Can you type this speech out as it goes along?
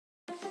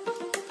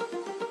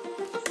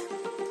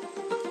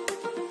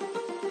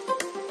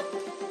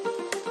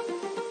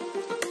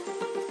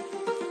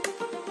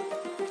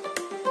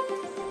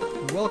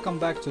Welcome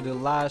back to the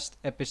last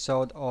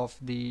episode of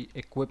the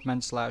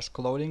equipment slash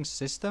clothing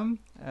system.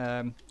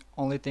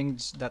 Only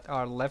things that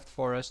are left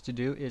for us to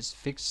do is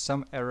fix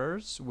some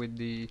errors with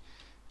the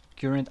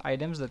current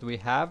items that we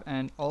have,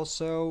 and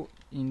also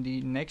in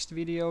the next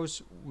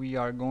videos we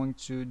are going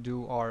to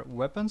do our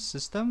weapons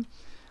system.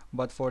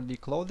 But for the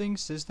clothing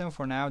system,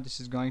 for now, this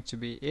is going to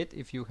be it.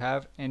 If you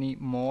have any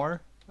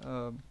more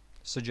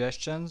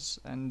suggestions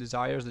and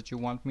desires that you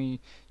want me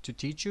to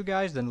teach you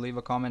guys, then leave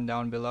a comment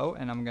down below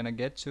and I'm gonna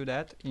get to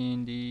that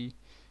in the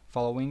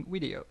following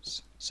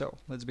videos. So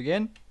let's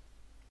begin.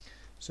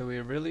 So we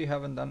really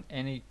haven't done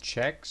any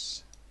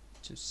checks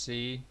to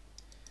see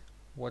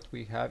what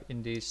we have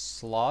in these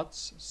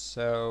slots,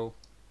 so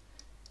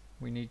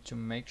we need to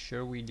make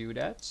sure we do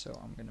that. So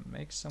I'm gonna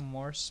make some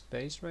more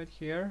space right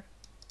here,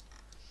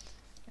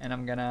 and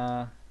I'm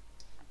gonna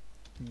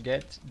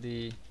get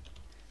the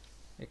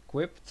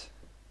equipped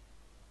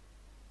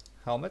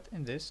helmet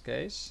in this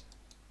case,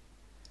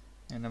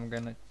 and I'm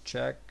gonna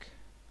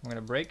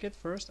break it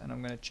first, and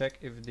I'm gonna check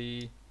if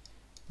the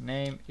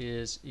name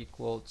is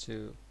equal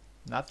to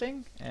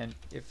nothing, and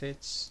if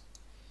it's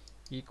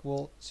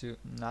equal to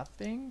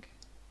nothing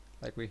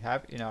like we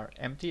have in our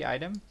empty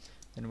item,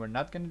 then we're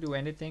not gonna do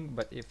anything.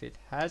 But if it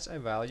has a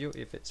value,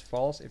 if it's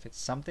false, if it's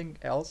something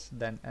else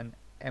than an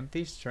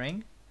empty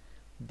string,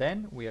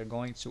 then we are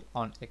going to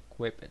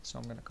unequip it. So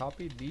I'm gonna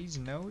copy these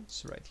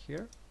nodes right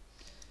here,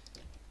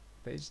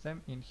 paste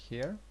them in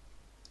here,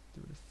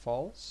 do the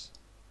false,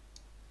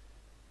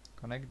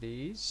 connect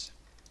these,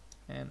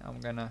 and I'm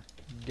gonna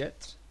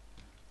get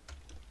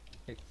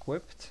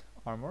equipped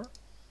armor.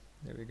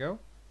 There we go.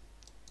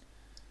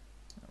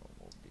 I'll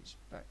move these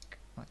back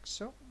like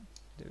so.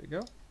 There we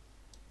go.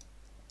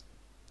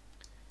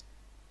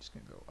 Just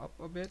gonna go up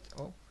a bit.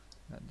 Oh,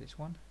 not this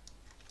one.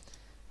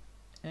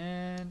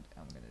 And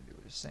I'm gonna do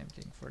the same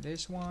thing for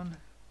this one.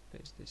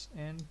 Paste this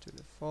in to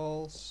the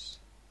false.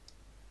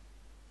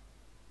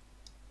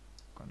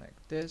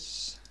 Connect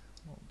this.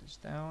 Move this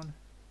down.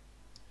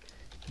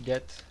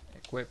 Get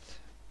equipped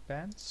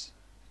pants.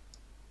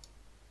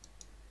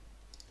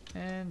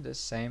 And the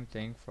same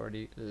thing for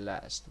the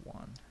last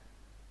one.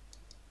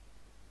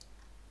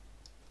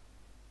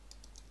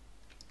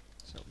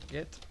 So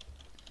get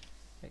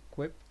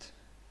equipped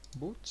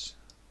boots,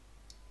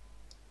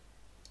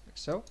 like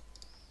so.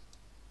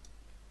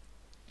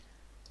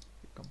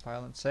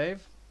 Compile and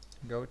save.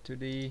 Go to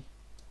the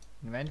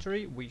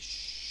inventory. We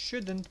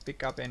shouldn't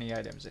pick up any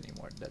items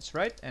anymore. That's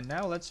right. And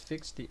now let's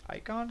fix the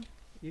icon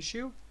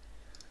issue.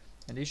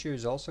 And the issue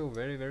is also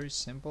very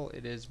simple.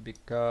 It is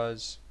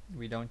because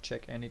we don't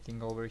check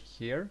anything over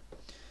here.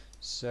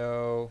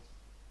 So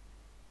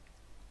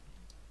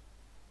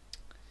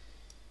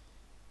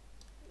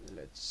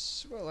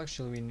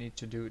actually we need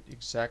to do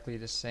exactly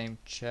the same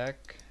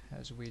check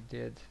as we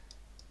did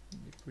in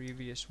the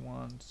previous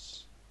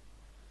ones.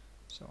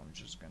 So I'm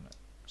just gonna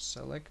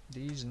select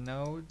these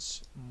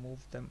nodes,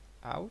 move them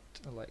out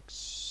like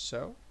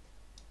so,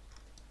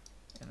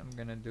 and I'm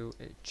gonna do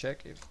a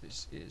check if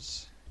this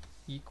is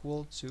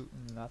equal to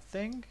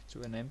nothing,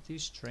 to an empty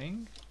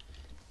string.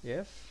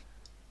 If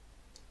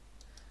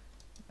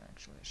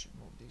actually I should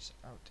move these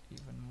out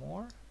even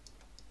more.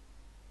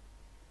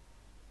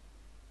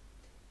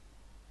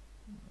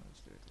 Let's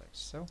do it like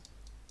so.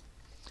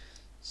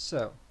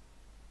 So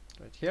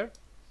right here,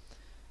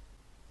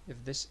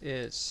 if this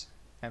is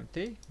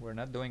empty, we're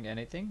not doing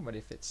anything, but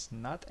if it's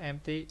not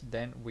empty,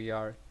 then we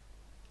are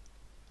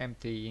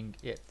emptying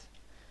it.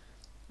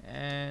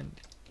 And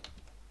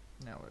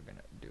now we're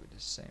gonna do the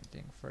same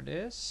thing for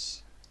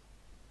this,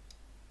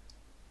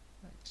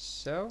 like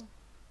so.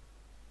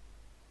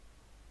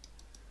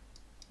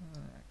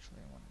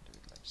 Actually I want to do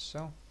it like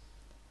so.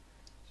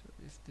 So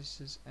if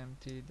this is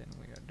empty, then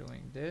we are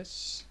doing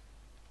this.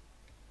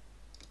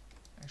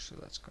 Actually,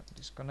 let's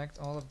disconnect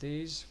all of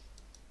these.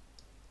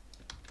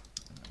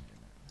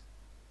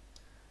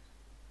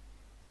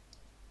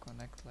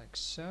 Connect like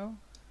so,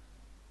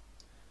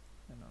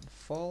 and on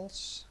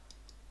false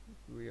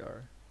we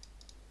are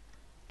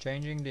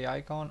changing the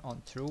icon.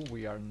 On true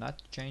we are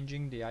not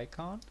changing the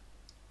icon,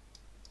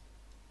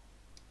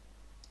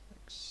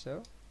 like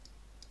so.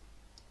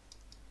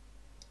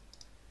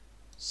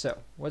 So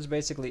what's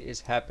basically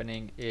is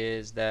happening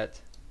is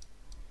that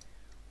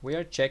we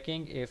are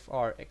checking if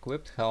our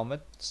equipped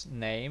helmet's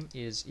name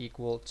is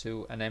equal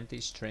to an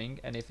empty string,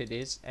 and if it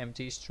is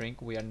empty string,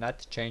 we are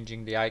not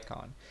changing the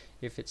icon.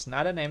 If it's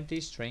not an empty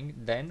string,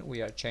 then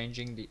we are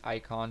changing the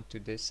icon to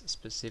this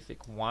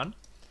specific one.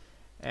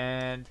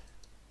 And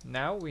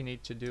now we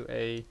need to do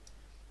a,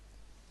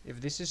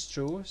 if this is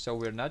true, so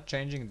we're not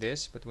changing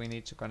this, but we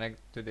need to connect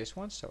to this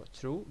one. So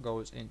true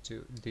goes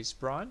into this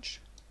branch,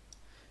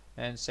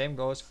 and same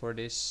goes for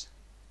this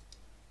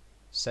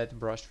set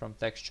brush from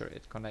texture.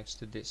 It connects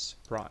to this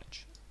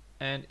branch,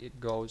 and it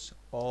goes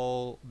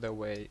all the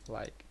way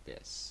like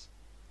this.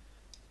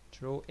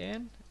 True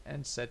in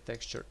and set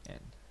texture in,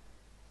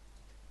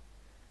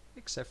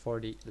 except for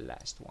the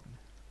last one.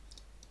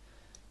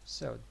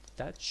 So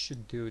that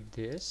should do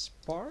this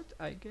part,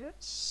 I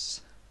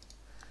guess.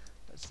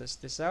 Let's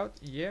test this out.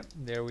 Yeah,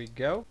 there we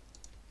go.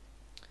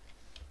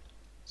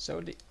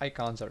 So the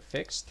icons are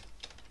fixed,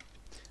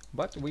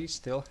 but we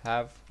still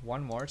have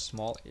one more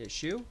small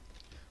issue,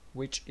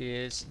 which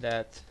is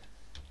that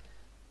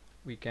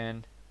we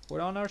can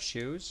put on our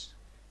shoes,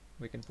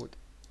 we can put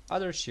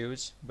other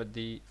shoes, but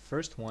the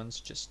first ones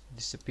just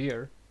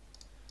disappear.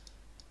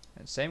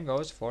 And same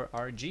goes for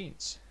our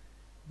jeans.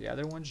 The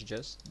other ones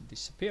just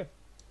disappear.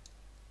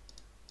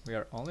 We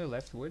are only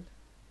left with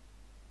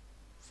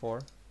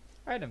 4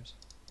 items,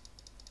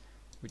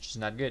 which is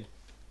not good.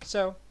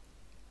 So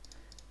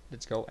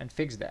let's go and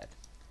fix that.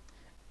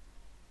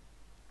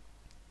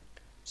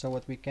 So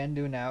what we can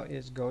do now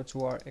is go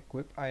to our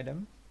equip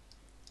item,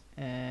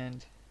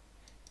 and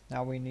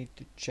now we need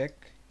to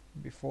check,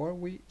 before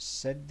we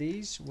set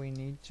these, we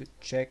need to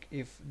check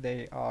if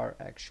they are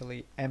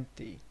actually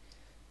empty.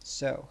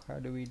 So how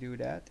do we do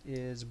that?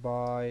 Is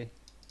by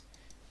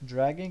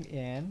dragging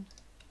in,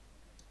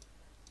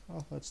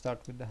 well, let's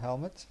start with the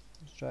helmet.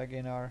 Let's drag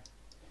in our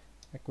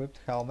equipped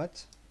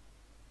helmet.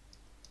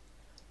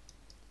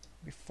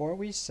 Before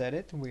we set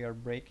it, we are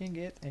breaking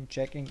it and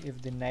checking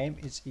if the name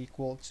is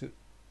equal to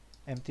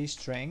empty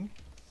string,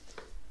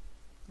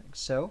 like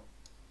so.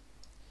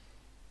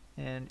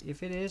 And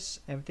if it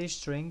is empty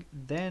string,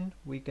 then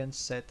we can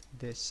set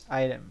this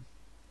item.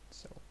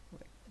 So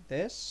like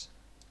this.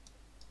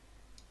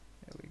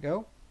 There we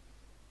go.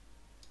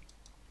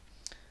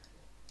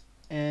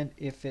 And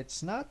if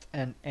it's not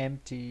an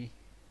empty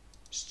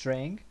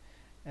string,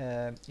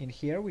 in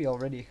here we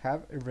already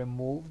have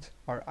removed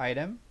our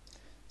item,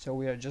 so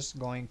we are just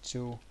going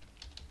to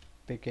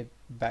pick it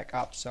back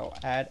up. So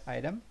add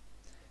item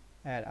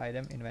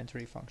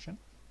inventory function,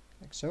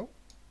 like so,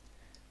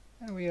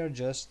 and we are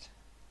just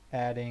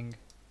adding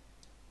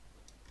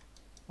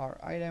our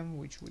item,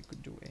 which we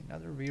could do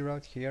another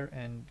reroute here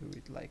and do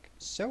it like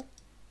so,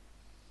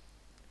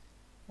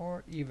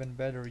 or even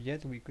better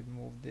yet, we could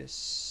move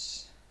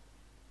this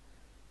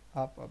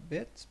up a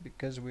bit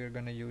because we're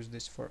going to use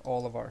this for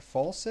all of our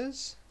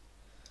falses.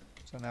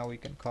 So now we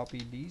can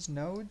copy these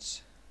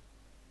nodes,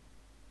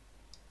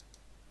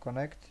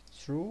 connect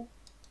true,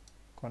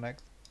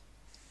 connect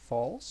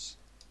false,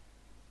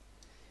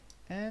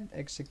 and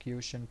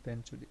execution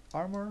pin to the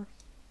armor.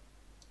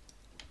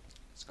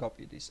 Let's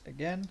copy this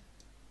again.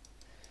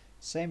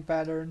 Same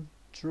pattern.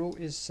 True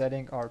is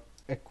setting our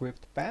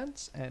equipped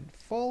pants, and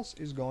false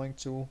is going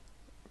to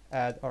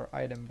add our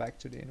item back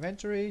to the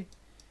inventory,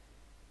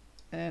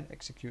 and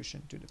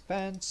execution to the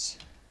pants.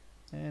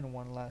 And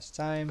one last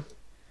time,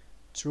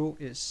 true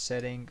is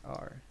setting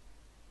our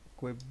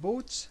equipped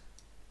boots,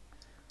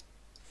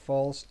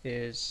 false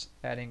is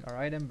adding our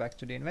item back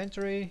to the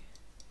inventory,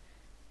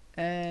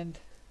 and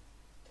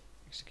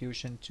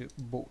execution to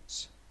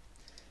boots.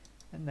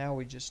 And now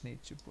we just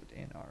need to put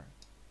in our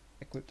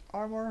equipped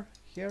armor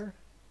here,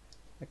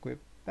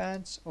 equipped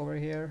pants over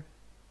here,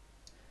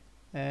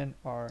 and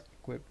our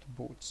equipped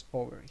boots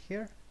over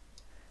here.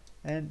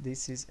 And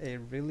this is a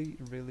really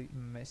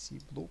messy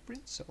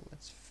blueprint, so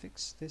let's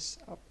fix this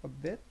up a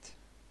bit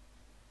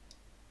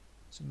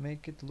to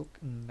make it look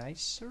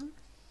nicer. And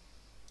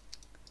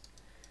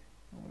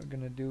we're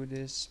gonna do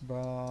this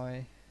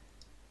by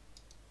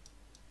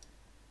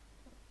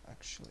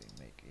actually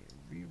make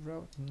a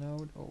reroute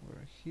node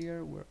over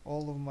here where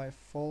all of my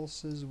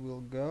falses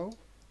will go,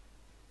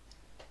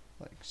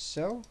 like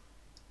so,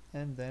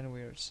 and then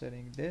we are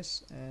setting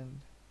this and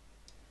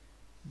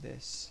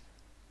this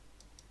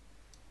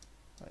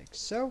like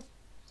so.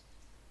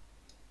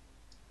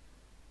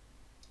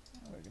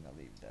 And we're gonna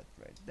leave that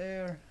right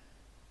there.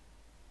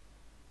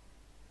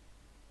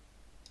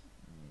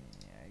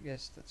 Yeah, I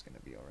guess that's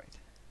gonna be alright.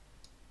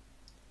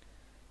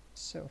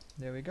 So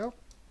there we go.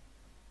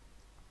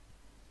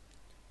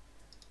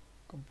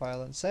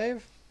 Compile and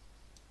save.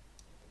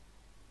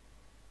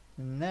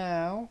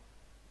 Now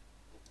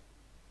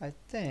I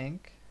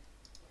think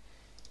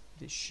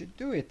this should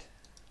do it.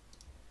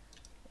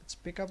 Let's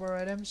pick up our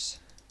items.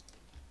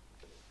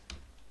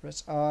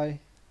 Press I.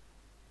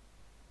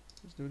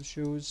 Let's do the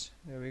shoes.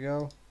 There we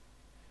go.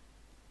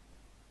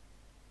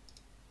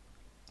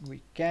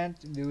 We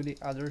can't do the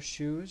other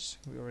shoes.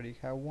 We already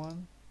have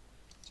one.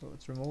 So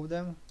let's remove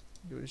them.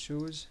 Do the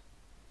shoes.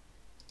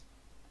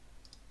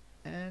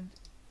 And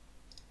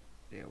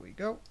there we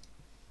go.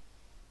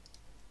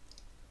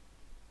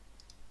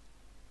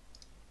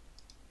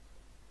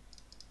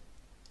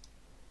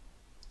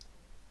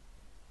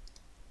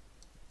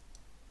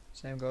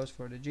 Same goes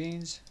for the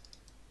jeans.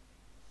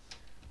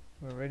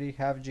 We already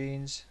have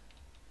jeans,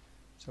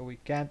 so we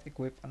can't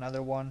equip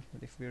another one,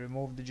 but if we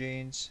remove the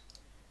jeans,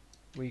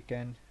 we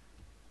can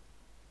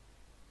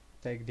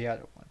take the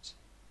other ones.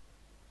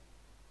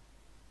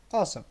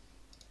 Awesome.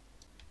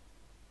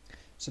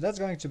 So that's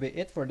going to be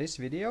it for this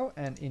video,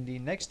 and in the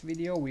next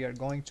video we are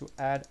going to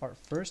add our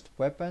first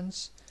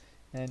weapons,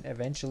 and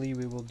eventually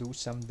we will do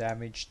some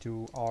damage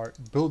to our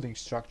building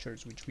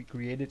structures which we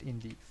created in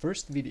the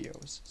first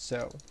videos.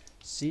 So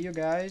see you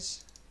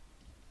guys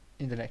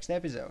in the next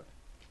episode.